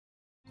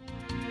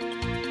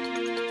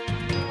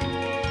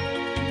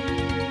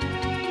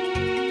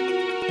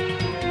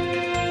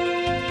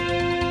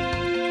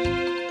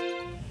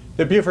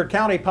The Beaufort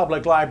County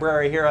Public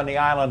Library here on the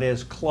island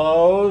is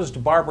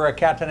closed. Barbara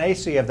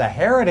Catenaci of the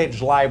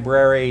Heritage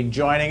Library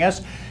joining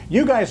us.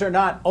 You guys are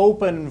not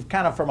open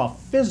kind of from a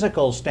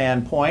physical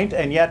standpoint,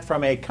 and yet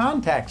from a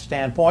contact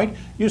standpoint,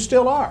 you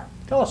still are.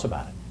 Tell us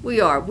about it. We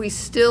are. We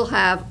still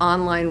have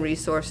online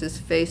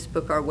resources,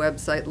 Facebook, our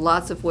website,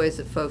 lots of ways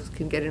that folks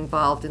can get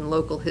involved in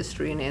local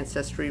history and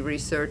ancestry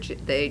research.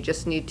 They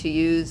just need to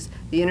use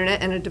the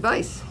internet and a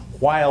device.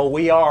 While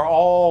we are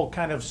all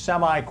kind of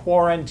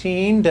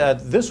semi-quarantined,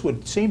 this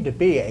would seem to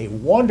be a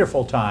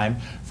wonderful time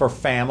for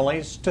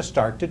families to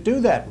start to do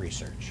that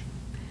research.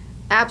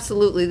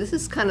 Absolutely. This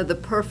is kind of the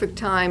perfect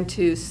time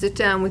to sit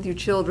down with your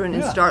children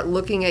and start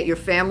looking at your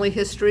family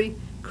history,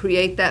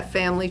 create that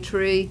family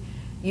tree,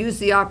 use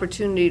the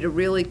opportunity to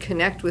really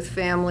connect with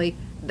family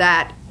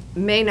that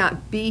may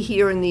not be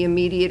here in the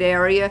immediate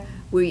area.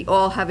 We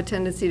all have a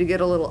tendency to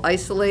get a little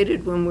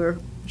isolated when we're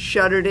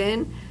shuttered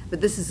in, but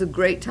this is a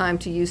great time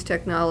to use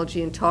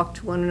technology and talk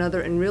to one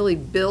another and really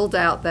build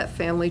out that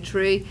family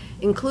tree,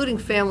 including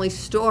family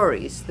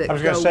stories that go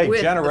with the family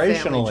tree. I was going to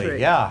say, generationally,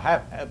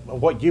 yeah.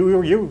 What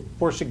you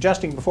were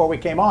suggesting before we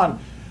came on,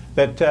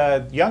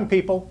 that young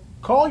people,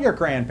 call your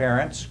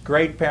grandparents,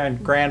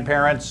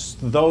 grandparents,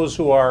 those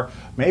who are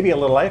maybe a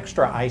little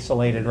extra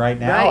isolated right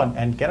now,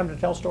 and get them to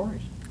tell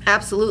stories.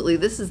 Absolutely.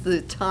 This is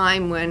the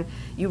time when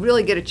you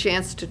really get a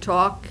chance to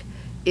talk.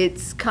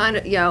 It's kind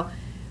of,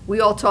 we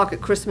all talk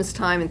at Christmas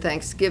time and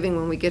Thanksgiving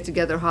when we get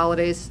together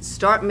holidays.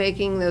 Start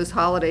making those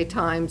holiday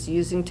times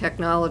using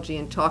technology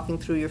and talking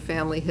through your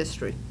family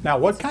history. Now,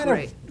 what kind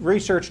of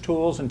research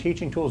tools and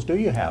teaching tools do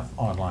you have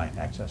online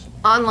accessible?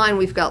 Online,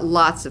 we've got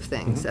lots of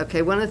things.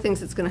 Okay, one of the things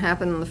that's going to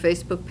happen on the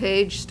Facebook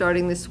page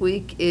starting this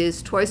week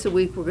is twice a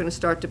week we're going to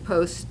start to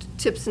post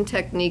tips and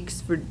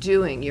techniques for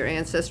doing your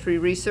ancestry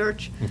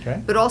research,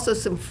 but also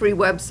some free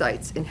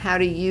websites and how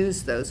to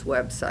use those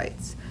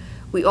websites.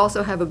 We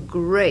also have a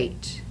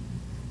great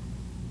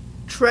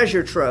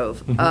treasure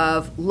trove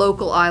of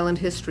local island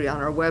history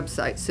on our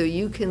website, so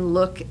you can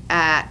look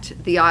at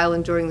the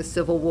island during the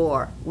Civil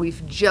War.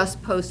 We've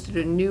just posted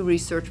a new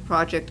research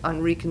project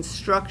on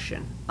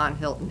Reconstruction on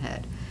Hilton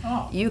Head.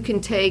 You can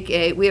take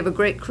we have a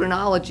great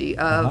chronology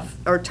of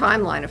or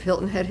timeline of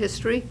Hilton Head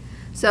history,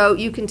 so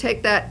you can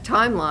take that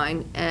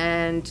timeline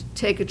and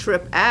take a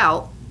trip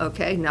out.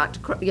 Okay, not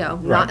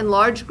not in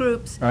large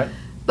groups,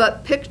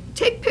 but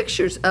take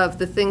pictures of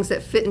the things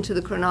that fit into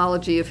the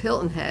chronology of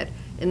Hilton Head,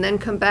 and then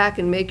come back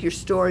and make your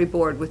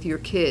storyboard with your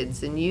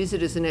kids and use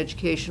it as an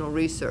educational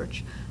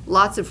research.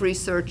 Lots of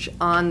research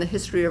on the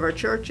history of our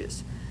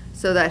churches.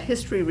 So that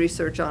history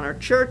research on our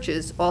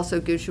churches also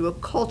gives you a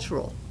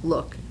cultural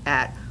look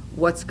at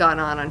what's gone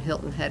on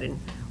Hilton Head and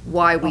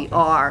why we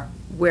are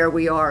where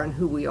we are and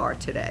who we are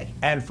today.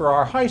 And for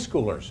our high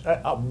schoolers,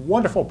 a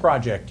wonderful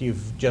project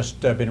you've just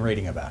been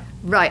reading about.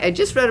 Right, I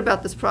just read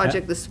about this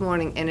project this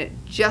morning, and it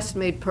just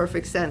made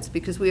perfect sense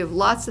because we have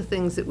lots of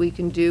things that we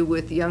can do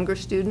with younger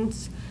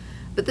students,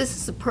 but this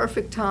is a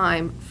perfect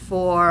time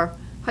for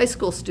high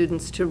school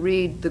students to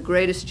read The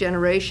Greatest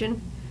Generation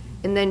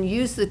and then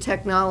use the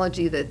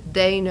technology that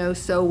they know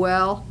so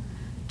well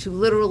to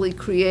literally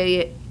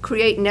create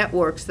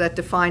networks that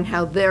define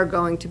how they're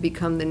going to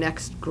become the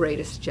next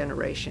greatest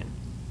generation.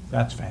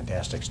 That's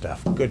fantastic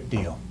stuff. Good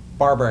deal.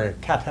 Barbara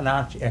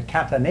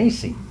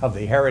Catenaci of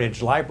the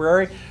Heritage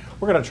Library.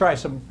 We're going to try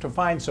to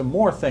find some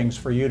more things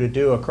for you to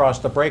do across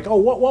the break. Oh,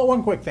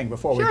 one quick thing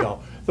before we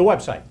go. The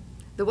website.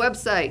 The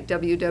website,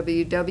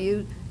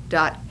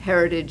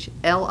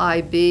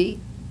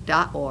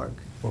 www.heritagelib.org.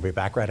 We'll be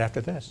back right after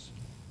this.